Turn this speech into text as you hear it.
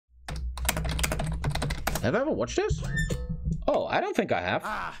Have I ever watched this? Oh, I don't think I have.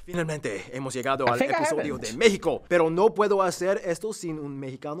 Finalmente hemos llegado al episodio de México, pero no puedo hacer esto sin un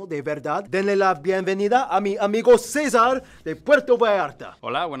mexicano de verdad. Denle la bienvenida a mi amigo César de Puerto Vallarta.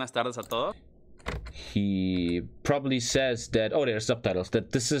 Hola, buenas tardes a todos. He probably says that, oh, there's subtitles,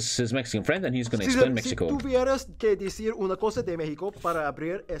 that this is his Mexican friend and he's going to explain Mexico. Si tuvieras que decir una cosa de México para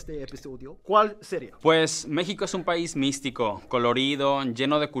abrir este episodio, ¿cuál sería? Pues México es un país místico, colorido,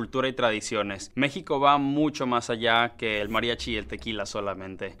 lleno de cultura y tradiciones. México va mucho más allá que el mariachi y el tequila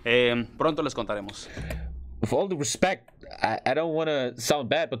solamente. Pronto les contaremos. With all due respect, I don't want to sound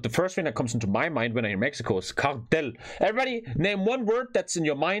bad, but the first thing that comes into my mind when I hear Mexico is cartel. Everybody, name one word that's in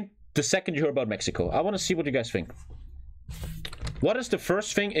your mind the second you hear about Mexico. I want to see what you guys think. What is the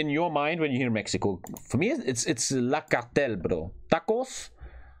first thing in your mind when you hear Mexico? For me, it's La Cartel, bro. Tacos,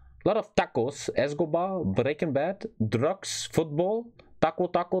 a lot of tacos. Escobar, Breaking Bad, drugs, football,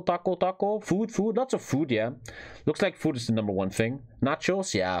 taco, food, lots of food, yeah. Looks like food is the number one thing.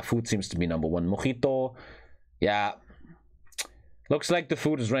 Nachos, yeah, food seems to be number one. Mojito, yeah. Looks like the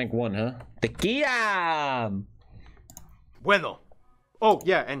food is rank one, huh? Tequila! Bueno. Oh,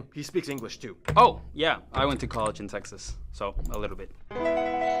 yeah, and he speaks English too. Oh, yeah, I went to college in Texas, so a little bit.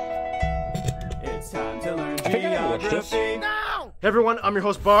 It's time to learn geography now! Hey everyone, I'm your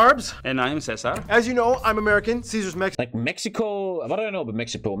host Barbs. And I'm Cesar. As you know, I'm American, Caesar's Mexican. Like Mexico, what do I know about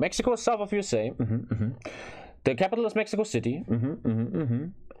Mexico? Mexico is south of USA. The capital is Mexico City.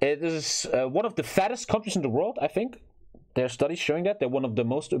 It is one of the fattest countries in the world, I think. There are studies showing that. They're one of the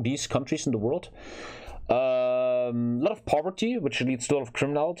most obese countries in the world. A lot of poverty, which leads to a lot of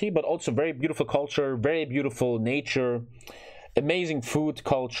criminality, but also very beautiful culture, very beautiful nature, amazing food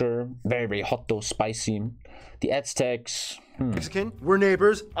culture, very, very hot though, spicy. The Aztecs. Mexican, we're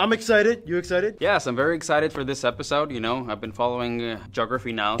neighbors. I'm excited. You excited? Yes, I'm very excited for this episode. You know, I've been following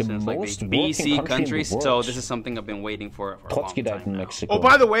geography now since like the BC countries, so this is something I've been waiting for a long time in now. Mexico. Oh,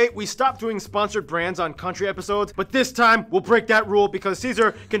 by the way, we stopped doing sponsored brands on country episodes, but this time we'll break that rule because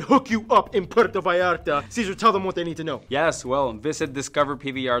Caesar can hook you up in Puerto Vallarta. Caesar, tell them what they need to know. Yes, well, visit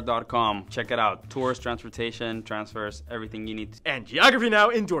discoverpvr.com. Check it out. Tours, transportation, transfers, everything you need. And Geography Now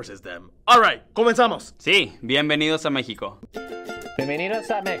endorses them. All right, comenzamos. Sí, bienvenidos a México. Bienvenidos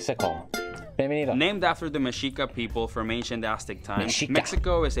a Mexico. Bienvenido. Named after the Mexica people from ancient Aztec times,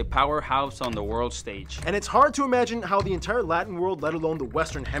 Mexico is a powerhouse on the world stage. And it's hard to imagine how the entire Latin world, let alone the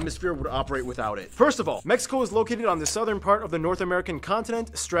Western Hemisphere, would operate without it. First of all, Mexico is located on the southern part of the North American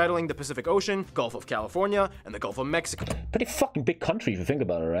continent, straddling the Pacific Ocean, Gulf of California, and the Gulf of Mexico. Pretty fucking big country if you think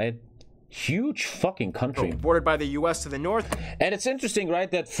about it, right? Huge fucking country. Bordered by the US to the north. And it's interesting,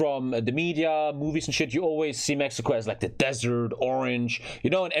 right, that from the media, movies and shit, you always see Mexico as like the desert, orange. You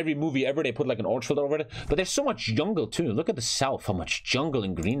know, in every movie ever, they put like an orange filter over it. But there's so much jungle too. Look at the south, how much jungle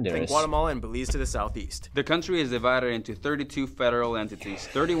and green there is. Guatemala and Belize to the southeast. The country is divided into 32 federal entities,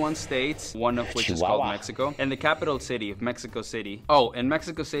 31 states, one of which is called Mexico, and the capital city of Mexico City. Oh, and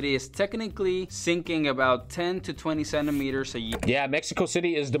Mexico City is technically sinking about 10 to 20 centimeters a year. Yeah, Mexico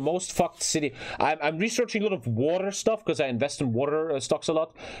City is the most fucked city. I'm researching a lot of water stuff because I invest in water stocks a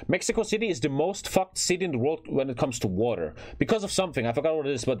lot. Mexico City is the most fucked city in the world when it comes to water because of something. I forgot what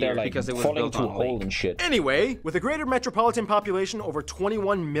it is, but they're like falling into a hole and shit. Anyway, with a greater metropolitan population over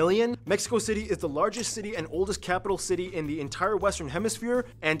 21 million, Mexico City is the largest city and oldest capital city in the entire Western Hemisphere,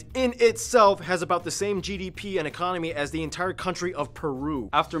 and in itself has about the same GDP and economy as the entire country of Peru.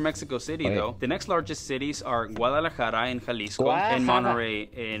 After Mexico City, though, the next largest cities are Guadalajara in Jalisco and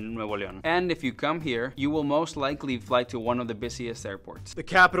Monterrey in Nuevo León. And if you come here, you will most likely fly to one of the busiest airports. The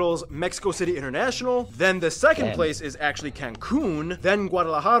capital's Mexico City International, then the second place is actually Cancun, then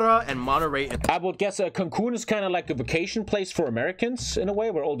Guadalajara and Monterrey. I would guess Cancun is kind of like a vacation place for Americans in a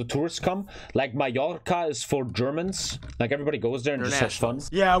way, where all the tourists come. Like Mallorca is for Germans. Like everybody goes there and just has fun.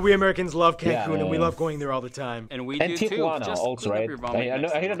 Yeah, we Americans love Cancun and we love going there all the time. And we do Tijuana too. Also, right?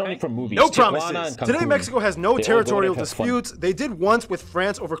 I hear it only from movies. No promises. Today Mexico has no territorial disputes. They did once with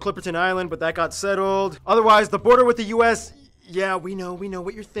France over Clipperton Island, but that got settled. Otherwise, the border with the US, yeah, we know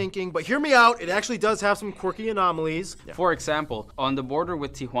what you're thinking, but hear me out, it actually does have some quirky anomalies. Yeah. For example, on the border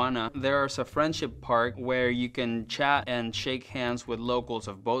with Tijuana, there's a friendship park where you can chat and shake hands with locals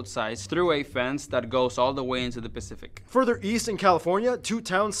of both sides through a fence that goes all the way into the Pacific. Further east in California, two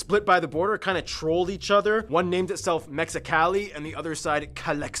towns split by the border kind of trolled each other. One named itself Mexicali and the other side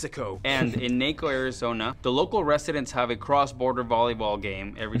Calexico. And in Naco, Arizona, the local residents have a cross-border volleyball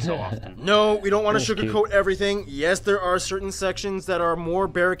game every so often. No, we don't want to sugarcoat everything. Yes, there are certain sections that are more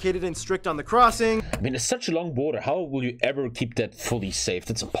barricaded and strict on the crossing. I mean, it's such a long border. How will you ever keep that fully safe?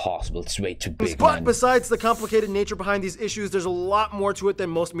 That's impossible. It's way too big, But man. besides the complicated nature behind these issues, there's a lot more to it than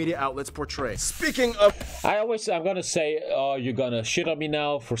most media outlets portray. Speaking of... I'm gonna say, you're gonna shit on me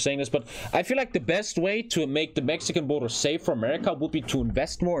now for saying this, but I feel like the best way to make the Mexican border safe for America would be to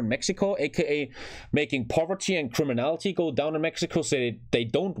invest more in Mexico, aka making poverty and criminality go down in Mexico so they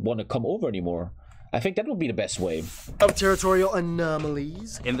don't want to come over anymore. I think that would be the best way. Of territorial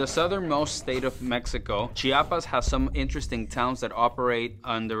anomalies. In the southernmost state of Mexico, Chiapas has some interesting towns that operate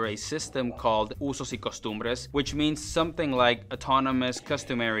under a system called usos y costumbres, which means something like autonomous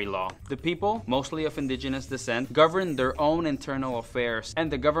customary law. The people, mostly of indigenous descent, govern their own internal affairs, and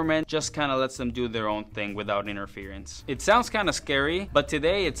the government just kind of lets them do their own thing without interference. It sounds kind of scary, but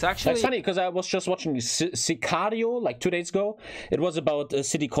today it's actually... It's funny because I was just watching Sicario like 2 days ago. It was about a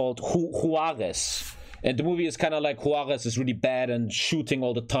city called Juarez. And the movie is kind of like Juarez is really bad and shooting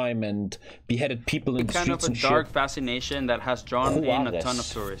all the time and beheaded people in the streets and shit. Kind of a dark fascination that has drawn in a ton of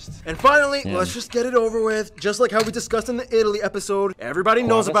tourists. And finally, let's just get it over with. Just like how we discussed in the Italy episode, everybody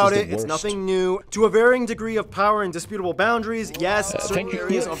knows about it. It's nothing new. To a varying degree of power and disputable boundaries, yes, certain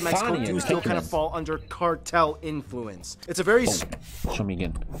areas of Mexico do still kind of fall under cartel influence. It's a very... Show me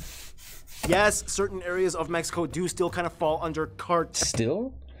again. Yes, certain areas of Mexico do still kind of fall under cartel.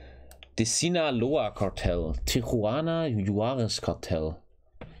 Still? The Sinaloa cartel, Tijuana Juarez cartel.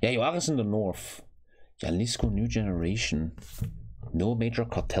 Yeah, Juarez in the north. Jalisco New Generation. No major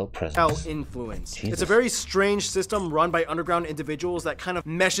cartel presence. Influence. Jesus. It's a very strange system run by underground individuals that kind of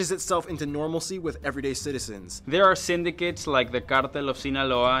meshes itself into normalcy with everyday citizens. There are syndicates like the Cartel of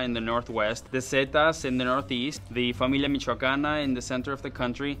Sinaloa in the northwest, the Zetas in the northeast, the Familia Michoacana in the center of the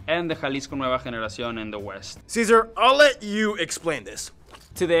country, and the Jalisco Nueva Generación in the west. Caesar, I'll let you explain this.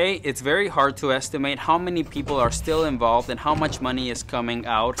 Today, it's very hard to estimate how many people are still involved and how much money is coming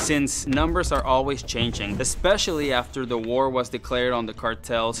out, since numbers are always changing, especially after the war was declared on the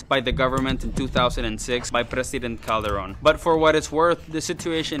cartels by the government in 2006 by President Calderon. But for what it's worth, the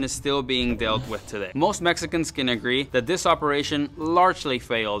situation is still being dealt with today. Most Mexicans can agree that this operation largely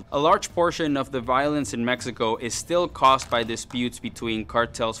failed. A large portion of the violence in Mexico is still caused by disputes between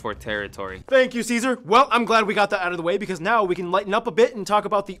cartels for territory. Thank you, Caesar. Well, I'm glad we got that out of the way because now we can lighten up a bit and talk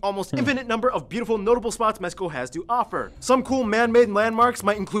about the almost infinite number of beautiful, notable spots Mexico has to offer. Some cool man-made landmarks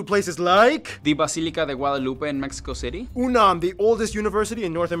might include places like the Basilica de Guadalupe in Mexico City, UNAM, the oldest university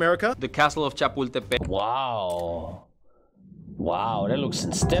in North America, the Castle of Chapultepec. Wow. Wow, that looks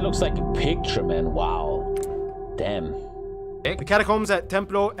like a picture, man. Wow. Damn. The catacombs at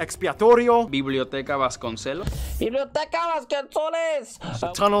Templo Expiatorio, Biblioteca Vasconcelos, Biblioteca Vasconcelos,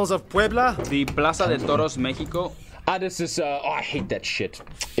 the tunnels of Puebla, the Plaza de Toros, Mexico. This is I hate that shit.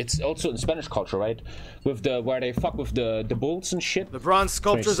 It's also in Spanish culture, right? With where they fuck with the bulls and shit. The bronze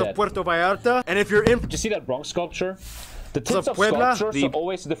sculptures of Puerto Vallarta, and if you're in... Did you see that bronze sculpture? The tips of Puebla, sculptures are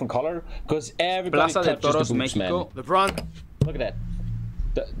always a different color because everybody Plaza de touches Toros, the boobs, Mexico. man. The bronze... Look at that.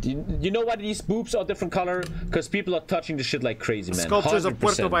 You know why these boobs are different color? Because people are touching the shit like crazy, man. Sculptures 100%. of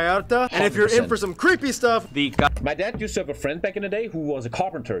Puerto Vallarta, and if you're in for some creepy stuff... My dad used to have a friend back in the day who was a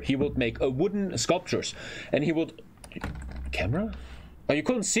carpenter. He would make wooden sculptures, and he would... Camera? Oh, you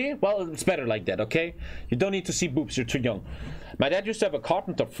couldn't see it? Well, it's better like that, okay? You don't need to see boobs, you're too young. My dad used to have a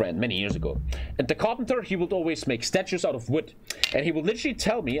carpenter friend many years ago. And the carpenter, he would always make statues out of wood. And he would literally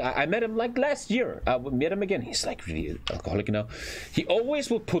tell me, I met him like last year. I met him again. He's like really alcoholic now. He always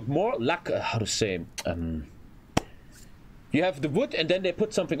would put more how to say, you have the wood and then they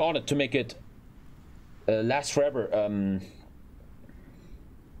put something on it to make it last forever.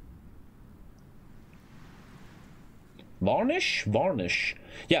 Varnish.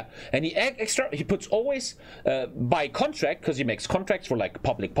 Yeah, and he puts always by contract, because he makes contracts for like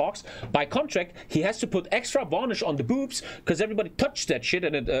public parks. By contract, he has to put extra varnish on the boobs because everybody touched that shit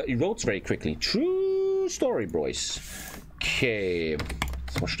and it erodes very quickly. True story, boys. Okay,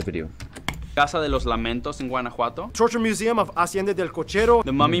 let's watch the video. Casa de los Lamentos in Guanajuato. Torture Museum of Hacienda del Cochero.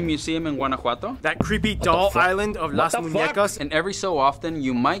 The Mummy Museum in Guanajuato. That creepy doll island of Las Muñecas. And every so often,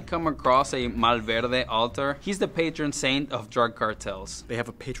 you might come across a Malverde altar. He's the patron saint of drug cartels. They have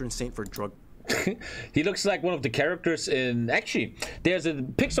a patron saint for drug... He looks like one of the characters in... Actually, there's a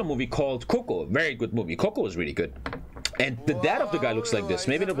Pixar movie called Coco. Very good movie. Coco is really good. And the dad of the guy looks like this.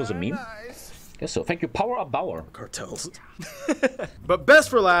 Maybe that was a meme. Yes, so thank you. Power of Bauer. Cartels. But best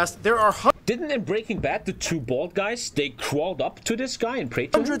for last, there are... Didn't in Breaking Bad, the two bald guys, they crawled up to this guy and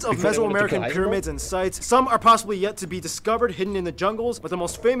prayed to him? Hundreds of Mesoamerican pyramids and sites. Some are possibly yet to be discovered, hidden in the jungles, but the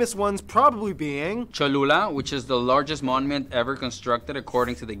most famous ones probably being... Cholula, which is the largest monument ever constructed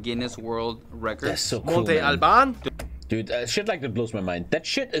according to the Guinness World Records. That's so cool, Monte man. Alban. Dude, shit like that blows my mind. That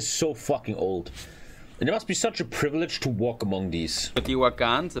shit is so fucking old. And it must be such a privilege to walk among these.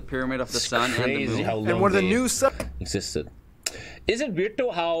 Teotihuacan, the Pyramid of the Sun and the Moon. How long And one of the they new existed. Is it weird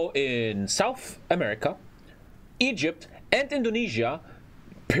though how in South America, Egypt, and Indonesia,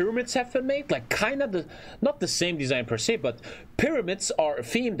 pyramids have been made? Like kind of not the same design per se, but pyramids are a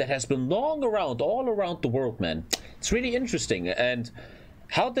theme that has been long around, all around the world, man. It's really interesting. And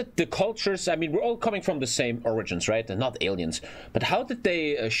how did the cultures, I mean, we're all coming from the same origins, right? And not aliens. But how did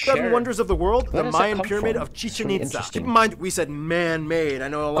they share... Seven Wonders of the World, Where the does that Mayan come Pyramid from? of Chichen Really Itza. interesting. Keep in mind, we said man-made. I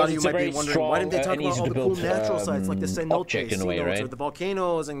know a lot of you it's a might be very wondering, why didn't they talk strong, about all the cool easy-to-build, natural sites like the cenotes, object in a way, cenotes, right? or the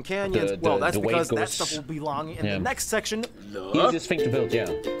volcanoes and canyons? Well, that's the way because it that goes- stuff will belong in the next section. Easiest thing to build,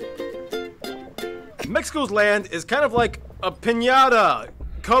 yeah. Mexico's land is kind of like a piñata,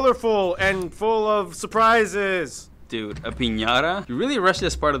 colorful and full of surprises. Dude, a piñata? You really rushed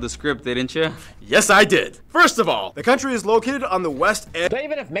this part of the script, didn't you? Yes, I did. First of all, the country is located on the west edge. Do I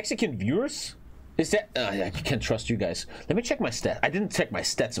even have Mexican viewers? Is that... I can't trust you guys. Let me check my stats. I didn't check my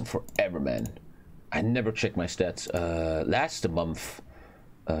stats in forever, man. I never check my stats. Last month...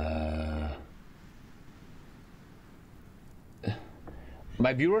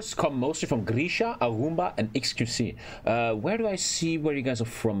 My viewers come mostly from Grisha, Arumba, and XQC. Where do I see where you guys are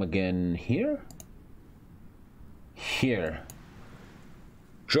from again? Here? Here.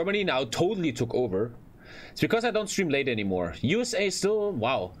 Germany now totally took over. It's because I don't stream late anymore. USA still...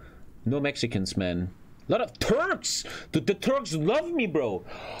 Wow. No Mexicans, man. A lot of Turks! Dude, the Turks love me, bro.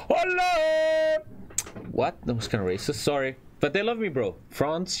 Hello! What? That was kind of racist. Sorry. But they love me, bro.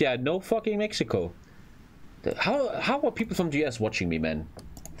 France? Yeah, no fucking Mexico. How are people from the US watching me, man?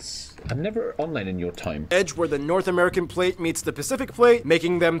 I'm never online in your time. Edge where the North American plate meets the Pacific plate,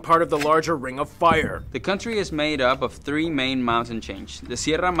 making them part of the larger Ring of Fire. The country is made up of three main mountain chains. The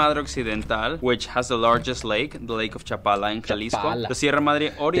Sierra Madre Occidental, which has the largest lake, the Lake of Chapala in Jalisco. Chapala. The Sierra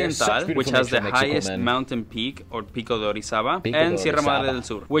Madre Oriental, which has the Mexico, highest man. mountain peak, or Pico de Orizaba. Pico And de Sierra Madre Orizaba. del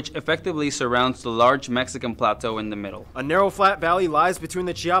Sur, which effectively surrounds the large Mexican plateau in the middle. A narrow flat valley lies between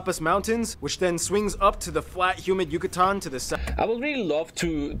the Chiapas Mountains, which then swings up to the flat humid Yucatan to the south. I would really love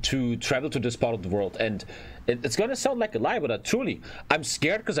to travel to this part of the world, and it's gonna sound like a lie, but truly, I'm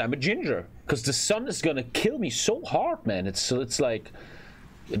scared because I'm a ginger, because the sun is gonna kill me so hard, man. It's like...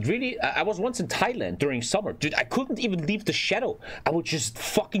 It really, I was once in Thailand during summer. Dude, I couldn't even leave the shadow. I would just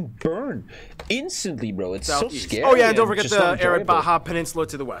fucking burn instantly, bro. It's Southeast. so scary. Oh yeah, and don't forget just the not arid enjoyable. Baja Peninsula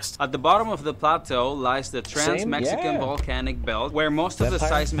to the west. At the bottom of the plateau lies the Trans-Mexican yeah. Volcanic Belt, where most of the Vampire.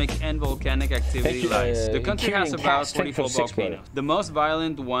 seismic and volcanic activity Thank you, lies. The country has Kieran about Cass, 44 1046, brother. volcanoes. The most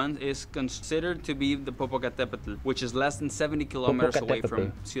violent one is considered to be the Popocatépetl, which is less than 70 kilometers away from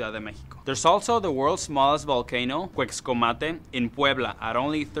Popocatépetl. Ciudad de Mexico. There's also the world's smallest volcano, Cuexcomate, in Puebla, at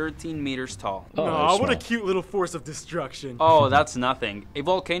only 13 meters tall. Oh, Aw, that's what a small. cute little force of destruction. Oh, that's nothing. A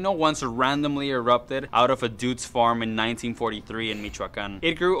volcano once randomly erupted out of a dude's farm in 1943 in Michoacan.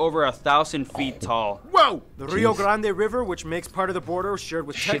 It grew over 1,000 feet tall. Whoa! The Rio Grande River, which makes part of the border shared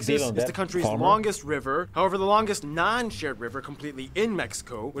with Shit Texas, deal is on the that, country's farmer. longest river. However, the longest non-shared river completely in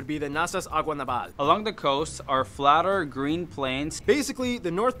Mexico would be the Nazas Aguanabal. Along the coast are flatter green plains. Basically, the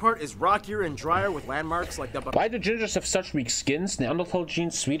north part is rockier and drier with landmarks like the... Why do gingers have such weak skins? Neanderthal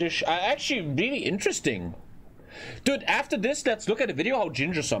genes, Swedish? Actually, really interesting. Dude, after this, let's look at a video how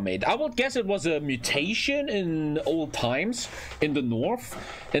gingers are made. I would guess it was a mutation in old times in the north,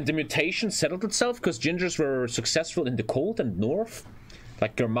 and the mutation settled itself because gingers were successful in the cold and north,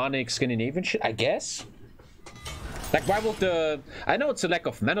 like Germanic, Scandinavian shit, I guess. Like, why would the... I know it's a lack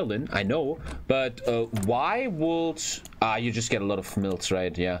of melanin, I know, but why would... you just get a lot of milts,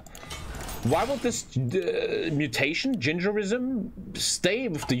 right? Yeah. Why would this mutation, gingerism, stay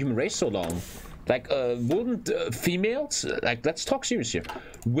with the human race so long? Like, wouldn't females, like, let's talk serious here.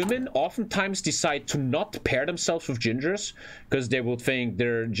 Women oftentimes decide to not pair themselves with gingers because they would think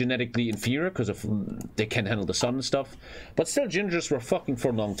they're genetically inferior because of they can't handle the sun and stuff. But still, gingers were fucking for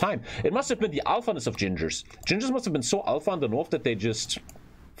a long time. It must have been the alphaness of gingers. Gingers must have been so alpha in the north that they just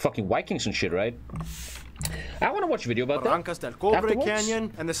fucking Vikings and shit, right? I want to watch a video about Barrancas that. del Cobre afterwards.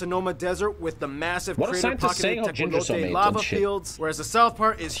 Canyon and the Sonoma Desert with the massive What are crater scientists saying pocketed how gingers are Tecolote made lava and shit? fields, whereas the south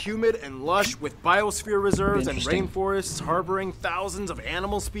part is humid and lush with biosphere reserves and Interesting. rainforests harboring thousands of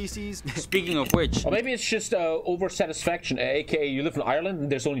animal species. Speaking of which, Or maybe it's just over satisfaction, aka you live in Ireland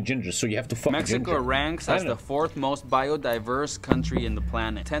and there's only gingers, so you have to fuck a Mexico ginger. ranks I as don't the know. fourth most biodiverse country in the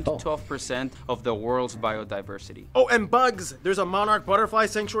planet. 10 to Oh. 12% of the world's biodiversity. Oh, and bugs! There's a monarch butterfly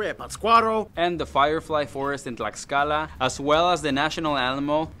sanctuary at Pátzcuaro. And the firefly forest in Tlaxcala, as well as the national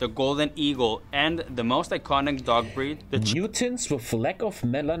animal, the golden eagle, and the most iconic dog breed, the Mutants with lack of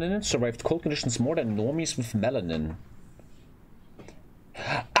melanin survived cold conditions more than normies with melanin.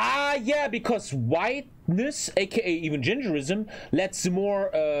 Yeah, because whiteness, aka even gingerism, lets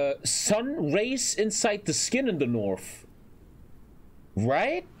more sun rays inside the skin in the north.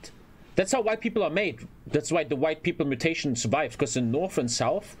 Right? That's how white people are made. That's why the white people mutation survives, because in north and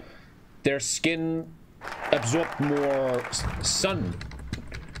south, their skin absorbed more sun.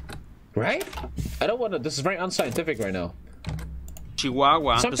 Right? I don't want to. This is very unscientific right now.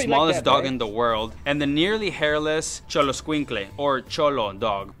 Chihuahua, Something the smallest like that, dog right? in the world, and the nearly hairless Choloscuincle, or Cholo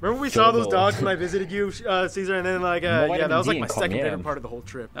dog. Remember we saw those Cholo. dogs when I visited you, Caesar, and then like, No yeah, that was like my vitamin D second in favorite Comiam. part of the whole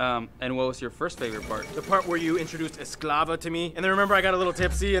trip. And what was your first favorite part? The part where you introduced Esclava to me, and then remember I got a little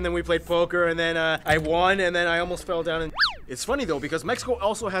tipsy, and then we played poker, and then I won, and then I almost fell down. And it's funny though, because Mexico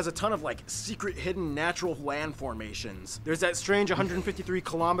also has a ton of like secret hidden natural land formations. There's that strange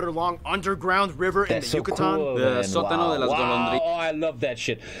 153-kilometer long underground river in That's the so Yucatan. cool, The man. sótano de las golondrinas. Oh, I love that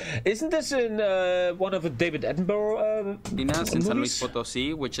shit. Isn't this in one of the David Attenborough In San movies? Luis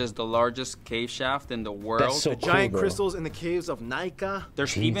Potosí, which is the largest cave shaft in the world. That's so Giant cool, bro. crystals in the caves of Naica.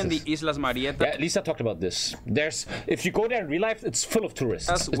 There's even the Jesus. Islas Marieta, Yeah, Lisa talked about this. There's, if you go there in real life, it's full of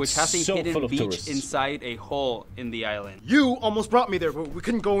tourists. which has a so full hidden of beach tourists. inside a hole in the island. You almost brought me there, but we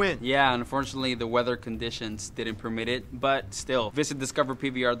couldn't go in. Yeah, unfortunately, the weather conditions didn't permit it, but still, visit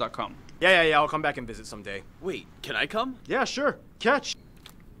discoverpvr.com. Yeah, I'll come back and visit someday. Wait, can I come? Yeah, sure. Catch.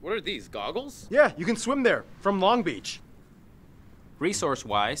 What are these, goggles? Yeah, you can swim there from Long Beach.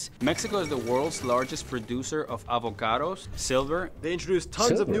 Resource-wise, Mexico is the world's largest producer of avocados, silver, They introduced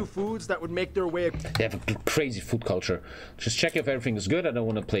tons of Silver. new foods that would make their way They have a crazy food culture. Just check if everything is good. I don't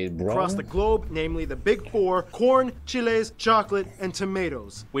want to play it wrong. across the globe, namely the big four: corn, chiles, chocolate, and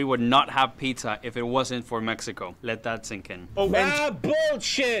tomatoes. We would not have pizza if it wasn't for Mexico. Let that sink in. Oh, and Ah,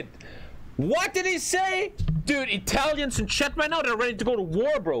 bullshit! What did he say? Dude, Italians in chat right now, they're ready to go to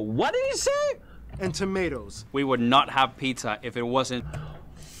war, bro. What did he say? and tomatoes. We would not have pizza if it wasn't.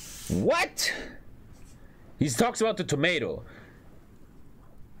 What? He talks about the tomato.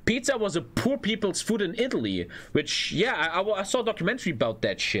 Pizza was a poor people's food in Italy, which, yeah, I saw a documentary about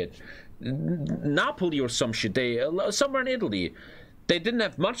that shit. Napoli or some shit, somewhere in Italy. They didn't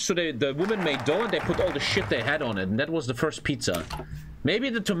have much, so the woman made dough and they put all the shit they had on it, and that was the first pizza.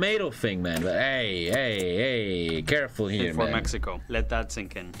 Maybe the tomato thing, man, but hey, careful here, For man. Mexico. Let that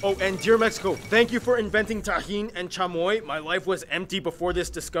sink in. Oh, and dear Mexico, thank you for inventing tajin and chamoy. My life was empty before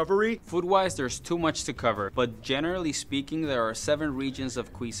this discovery. Food-wise, there's too much to cover, but generally speaking, there are 7 regions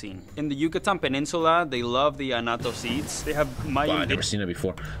of cuisine. In the Yucatan Peninsula, they love the anato seeds. They have Wow, Mayan I've never seen it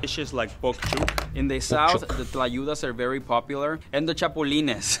before. dishes like bokchuk. In the south, Bokchuk. the tlayudas are very popular, and the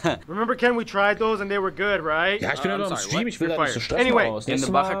chapulines. Remember, Ken, we tried those and they were good, right? Ja, ich bin I'm am sorry, Stream, what? ich will You're da nicht so fired. Stress Anyway, machen. Das In the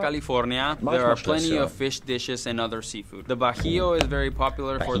nächste Baja Mal- California, Mach there mal are Stress, plenty ja. of fish dishes and other seafood. The Bajío is very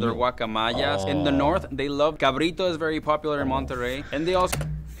popular for their Bajío. guacamayas. In the north, they love cabrito is very popular in Monterrey, and they also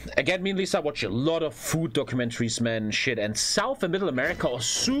Again, me and Lisa watch a lot of food documentaries, man, shit. And South and Middle America are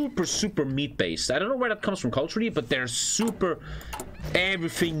super meat-based. I don't know where that comes from culturally, but they're super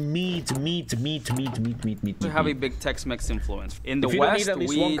everything meat. have a big Tex-Mex influence. In the If you don't west, eat at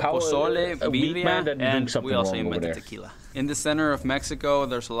least we one eat cow pozole, a week, birria, man, then you're doing and something we also wrong over invented there. tequila. In the center of Mexico,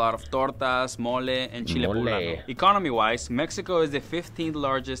 there's a lot of tortas, mole, and chile Mole. poblano. Economy-wise, Mexico is the 15th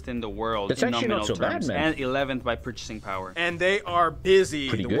largest in the world That's in actually nominal not so bad, terms, man. and 11th by purchasing power. And they are busy.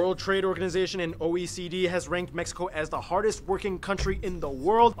 Pretty The good. World Trade Organization and OECD has ranked Mexico as the hardest working country in the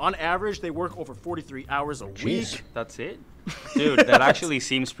world. On average, they work over 43 hours a Jeez. week. That's it? Dude, that actually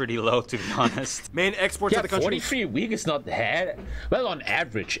seems pretty low, to be honest. Main exports Yeah, of the country 43 a week is not bad. Well, on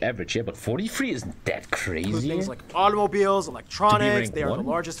average, yeah, but 43 isn't that include crazy. things like automobiles, electronics. ranked They are the one?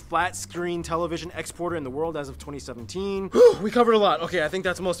 largest flat screen television exporter in the world as of 2017. We covered a lot. Okay, I think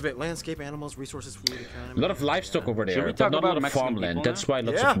that's most of it. Landscape, animals, resources, food, A economy. lot of livestock over there, we but talk not a lot about of Mexican farmland. people That's now? why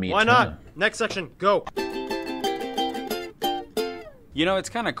lots Yeah, of meat. why not? Next section, go. You know, it's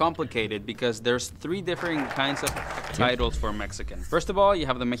kind of complicated because there's 3 different kinds of titles for Mexican. First of all, you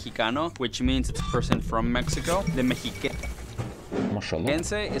have the Mexicano, which means it's a person from Mexico. The Mexiquense Mashallah.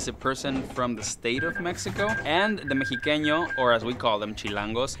 is a person from the state of Mexico. And the Mexiqueño, or as we call them,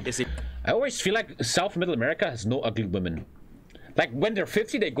 Chilangos, is a I always feel like South Middle America has no ugly women. Like when they're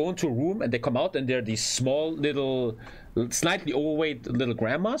 50, they go into a room and they come out and they're these small little, slightly overweight little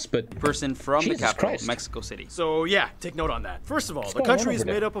grandmas, but person from the Jesus capital, Christ. Mexico City. So yeah, take note on that. First of all, the going on country is over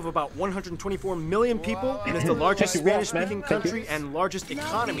there? made up of about 124 million people and is the largest Thank you, Ross, Spanish-speaking man. Thank you. country and largest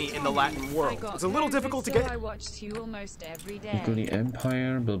economy in the Latin world. It's a little difficult to I get watched you almost every day. the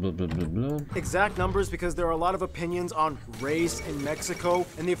empire, blah blah blah blah blah. exact numbers because there are a lot of opinions on race in Mexico,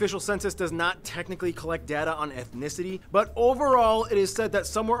 and the official census does not technically collect data on ethnicity. But overall, it is said that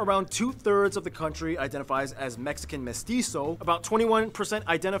somewhere around 2/3 of the country identifies as Mexican mestizo. mestizo. About 21%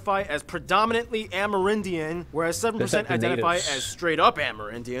 identify as predominantly Amerindian, whereas 7% identify as straight up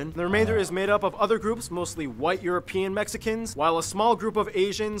Amerindian. The remainder is made up of other groups, mostly white European Mexicans, while a small group of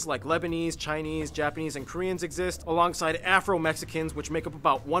Asians like Lebanese, Chinese, Japanese, and Koreans exist, alongside Afro-Mexicans, which make up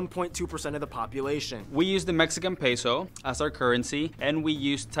about 1.2% of the population. We use the Mexican peso as our currency, and we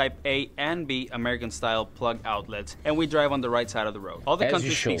use type A and B American-style plug outlets, and we drive on the right side of the road. All the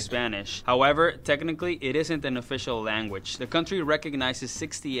countries speak Spanish. However, technically, it isn't an official language. The country recognizes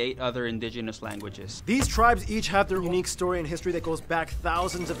 68 other indigenous languages. These tribes each have their unique story and history that goes back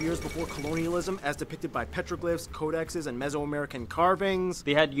thousands of years before colonialism, as depicted by petroglyphs, codexes, and Mesoamerican carvings.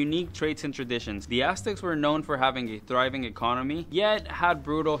 They had unique traits and traditions. The Aztecs were known for having a thriving economy, yet had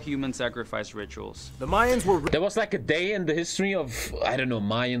brutal human sacrifice rituals. The Mayans were... There was like a day in the history of, I don't know,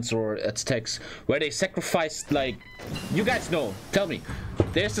 Mayans or Aztecs, where they sacrificed, like, you guys know, tell me.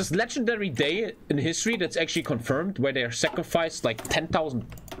 There's this legendary day in history that's actually confirmed where they sacrificed like 10,000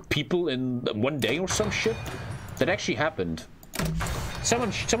 people in one day or some shit. That actually happened. Someone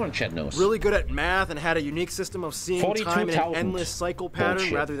in chat knows. Really good at math and had a unique system of seeing time in an endless cycle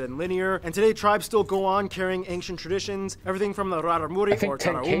pattern rather than linear. And today, tribes still go on carrying ancient traditions. Everything from the Raramuri or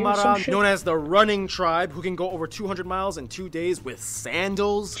Tarahumara, known as the running tribe, who can go over 200 miles in 2 days with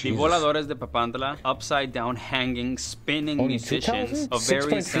sandals. The Voladores de Papantla, upside down, hanging, spinning musicians of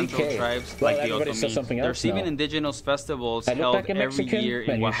various central tribes like the Otomí. There's even indigenous festivals held every year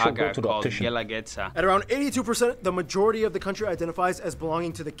in Oaxaca called Guelaguetza. At around 82%, the majority of the country identifies as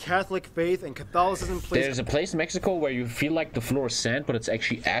belonging to the Catholic faith, and Catholicism plays... There's a place in Mexico where you feel like the floor is sand, but it's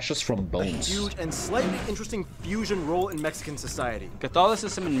actually ashes from bones. A huge and slightly interesting fusion role in Mexican society.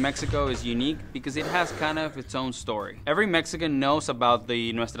 Catholicism in Mexico is unique because it has kind of its own story. Every Mexican knows about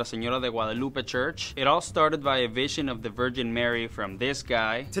the Nuestra Señora de Guadalupe church. It all started by a vision of the Virgin Mary from this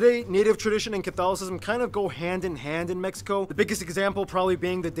guy. Today, native tradition and Catholicism kind of go hand in hand in Mexico. The biggest example probably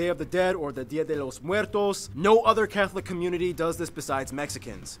being the Day of the Dead or the Dia de los Muertos. No other Catholic community does this besides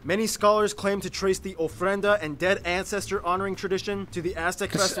Mexicans. Many scholars claim to trace the ofrenda and dead ancestor honoring tradition to the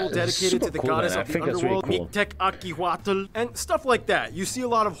Aztec festival dedicated to the goddess of the underworld, Mictec and stuff like that. You see a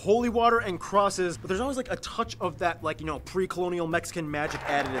lot of holy water and crosses, but there's always like a touch of that, like, you know, pre-colonial Mexican magic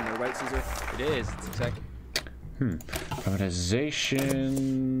added in there, right, Caesar? It is. It's exactly.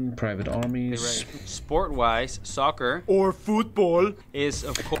 Privatization, private armies. Right. Sport-wise, soccer or football is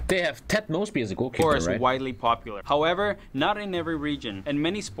of course. They have Ted Mosby as a goalkeeper, right? Widely popular. However, not in every region, and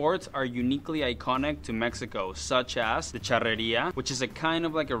many sports are uniquely iconic to Mexico, such as the charreria, which is a kind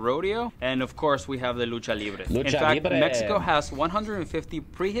of like a rodeo, and of course we have the lucha libre. In fact, Mexico has 150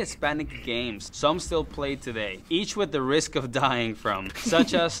 pre-Hispanic games, some still played today, each with the risk of dying from,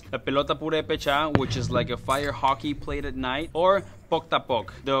 such as the pelota purepecha, which is like a fire hockey played at night, or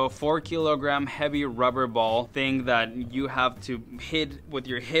Pok-tapok, the 4-kilogram heavy rubber ball thing that you have to hit with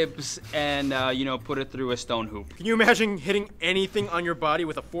your hips and, you know, put it through a stone hoop. Can you imagine hitting anything on your body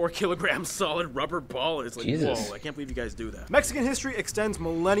with a 4-kilogram solid rubber ball? It's like, whoa, I can't believe you guys do that. Mexican history extends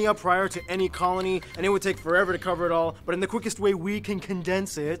millennia prior to any colony, and it would take forever to cover it all, but in the quickest way we can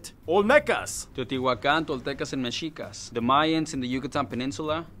condense it. Olmecas. Teotihuacan, Toltecas, and Mexicas. The Mayans in the Yucatan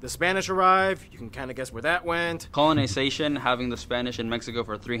Peninsula. The Spanish arrive. You can kind of guess where that went. Colonization, having the Spanish in Mexico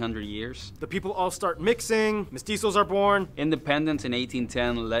for 300 years. The people all start mixing. Mestizos are born. Independence in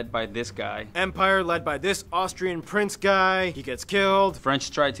 1810, led by this guy. Empire, led by this Austrian prince guy. He gets killed.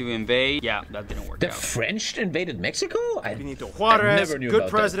 French tried to invade. Yeah, that didn't work out. The French invaded Mexico? Benito Juarez, never knew good about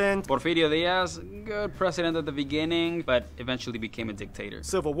president. That. Porfirio Diaz, good president at the beginning, but eventually became a dictator.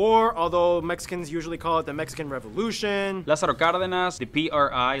 Civil War, although Mexicans usually call it the Mexican Revolution. Lázaro Cárdenas, the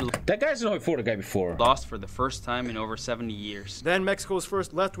PRI. That guy's known for the guy before. Lost for the first time in over 70 years. Then Mexico's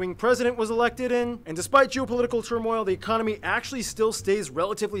first left-wing president was elected in, and despite geopolitical turmoil, the economy actually still stays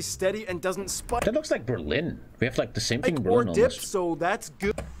relatively steady and doesn't spike. That looks like Berlin. We have like the same thing in Or Berlin dip, almost. so that's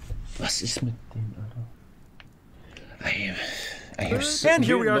good. Was ist mit dem, I hear And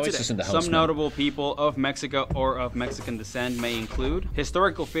here we are today. in the house, Some notable people of Mexico or of Mexican descent may include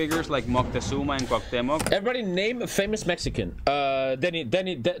historical figures like Moctezuma and Cuauhtémoc. Everybody name a famous Mexican. Denny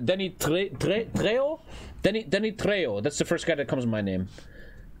Trejo? Denny Trejo. That's the first guy that comes to my name.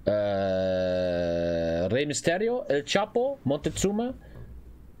 Rey Mysterio, El Chapo, Montezuma,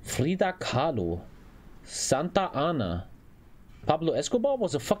 Frida Kahlo, Santa Ana. Pablo Escobar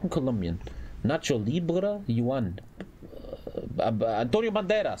was a fucking Colombian. Nacho Libre, Yuan. Antonio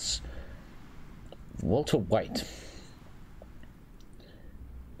Banderas, Walter White,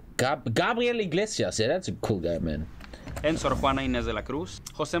 Gabriel Iglesias. Yeah, that's a cool guy, man. and Sor Juana Inés de la Cruz,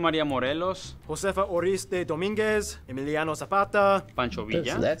 Jose Maria Morelos, Josefa Oriste Dominguez, Emiliano Zapata, Pancho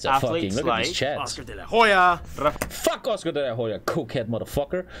Villa, That's a fucking, athletes look at like this chat. Oscar de la Hoya, Fuck Oscar de la Hoya, cokehead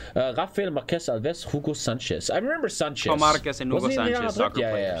motherfucker. Rafael Marquez Alves, Hugo Sanchez. I remember Sanchez. Marquez and Hugo Wasn't he in Real Sanchez, Madrid? soccer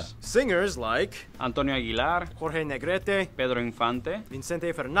Yeah, players. singers like Antonio Aguilar, Jorge Negrete, Pedro Infante,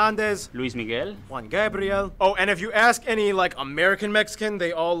 Vicente Fernandez, Luis Miguel, Juan Gabriel. Oh, and if you ask any like American Mexican,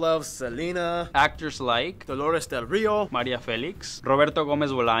 they all love Selena, actors like Dolores Del Rio. Maria Felix, Roberto Gómez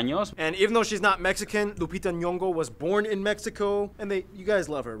Bolaños. And even though she's not Mexican, Lupita Nyong'o was born in Mexico, and you guys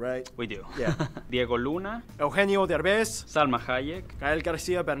love her, right? We do. Yeah. Diego Luna, Eugenio Derbez, Salma Hayek, Gael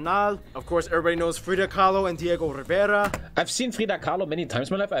Garcia Bernal. Of course, everybody knows Frida Kahlo and Diego Rivera. I've seen Frida Kahlo many times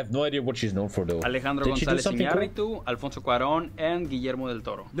in my life. I have no idea what she's known for though. Alejandro Did she do González something cool? Iñárritu, Alfonso Cuarón, and Guillermo del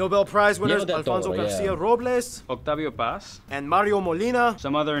Toro. Nobel Prize winners Guillermo del Alfonso Toro, Garcia yeah. Robles Octavio Paz. and Mario Molina.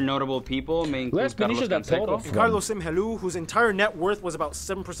 Some other notable people may Where's include Carlos Benicio del Toro Canseco, from? Carlos Simhelu, whose entire net worth was about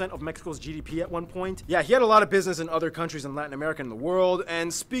 7% of Mexico's GDP at one point. Yeah, he had a lot of business in other countries in Latin America and the world.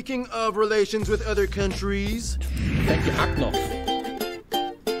 And speaking of relations with other countries, Thank you, Aknov.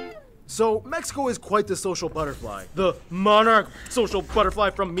 so Mexico is quite the social butterfly. The monarch social butterfly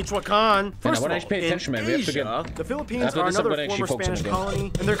from Michoacan. First when of I all, pay attention, in man, we have to Asia, get- the Philippines After are this, I'm another gonna actually former focus on Spanish again.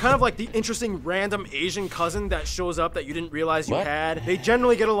 colony, and they're kind of like the interesting random Asian cousin that shows up that you didn't realize you What? had. They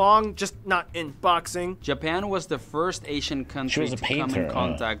generally get along, just not in boxing. Japan was the first Asian country was a to come painter, in huh?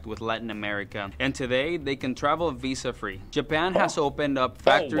 contact with Latin America, and today they can travel visa-free. Japan has opened up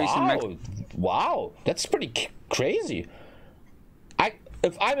factories oh, in wow. Mexico. Wow, that's pretty crazy.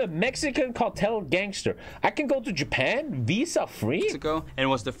 If I'm a Mexican cartel gangster, I can go to Japan visa free.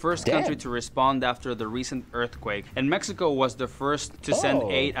 And was the first Damn. country to respond after the recent earthquake. And Mexico was the first to send Oh.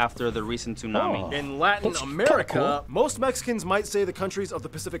 aid after the recent tsunami. Oh. In Latin That's America, kinda most Mexicans might say the countries of the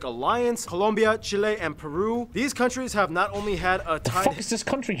Pacific Alliance, Colombia, Chile, and Peru. These countries have not only had a The fuck tied is this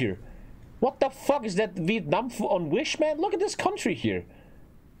country here? What the fuck is that Vietnam on Wish, man? Look at this country here.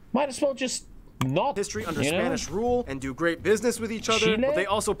 Might as well just not history under you know? Spanish rule and do great business with each other, Chile? but they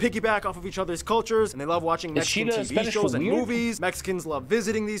also piggyback off of each other's cultures, and they love watching Mexican Chile TV Spanish shows for and weird? movies. Mexicans love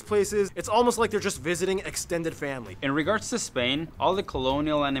visiting these places. It's almost like they're just visiting extended family. In regards to Spain, all the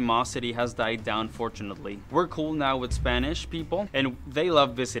colonial animosity has died down, fortunately. We're cool now with Spanish people, and they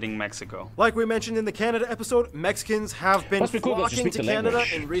love visiting Mexico. Like we mentioned in the Canada episode, Mexicans have been Must be cool because you flocking speak to the Canada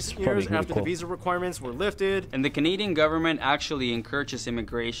language. in recent It's probably years really after cool. the visa requirements were lifted. And the Canadian government actually encourages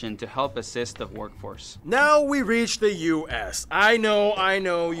immigration to help assist the workforce. Now we reach the U.S. I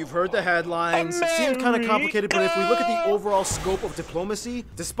know, you've heard the headlines. It seems kind of complicated, but if we look at the overall scope of diplomacy,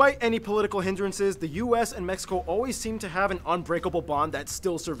 despite any political hindrances, the U.S. and Mexico always seem to have an unbreakable bond that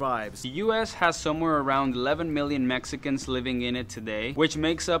still survives. The US has somewhere around 11 million Mexicans living in it today, which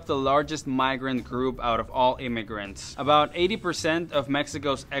makes up the largest migrant group out of all immigrants. About 80% of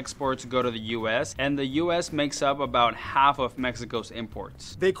Mexico's exports go to the US, and the US makes up about half of Mexico's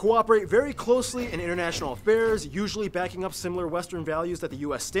imports. They cooperate very closely in international affairs, usually backing up similar Western values that the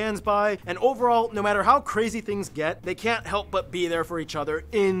US stands by, and overall, no matter how crazy things get, they can't help but be there for each other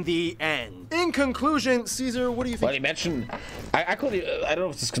in the end. In conclusion, Caesar, what do you Well, think? imagine, I don't know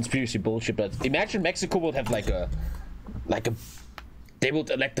if this is conspiracy bullshit, but imagine Mexico would have they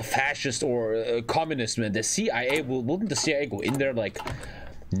would elect a fascist or a communist, man. The CIA, wouldn't the CIA go in there like,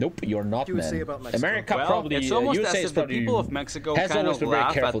 nope, you're not, you would man. say about Mexico? America Well, probably, it's almost USA as is if the probably, people of Mexico has kind always of been very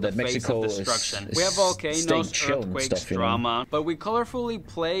laugh careful at the that face Mexico of is destruction. is We have volcanoes, staying chill and earthquakes, stuff, you know? drama, but we colorfully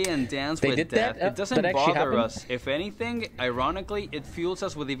play and dance They with did death. that? It doesn't That actually bother happened? us. If anything, ironically, it fuels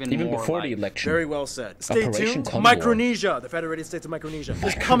us with even more before the life. election. Very well said. Stay Operation tuned. Condor. Micronesia, the Federated States of Micronesia,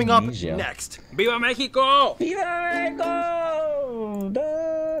 is coming up Micronesia. next. ¡Viva México! Viva Mexico!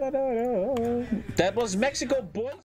 Da, da, da, da. That was Mexico, boys.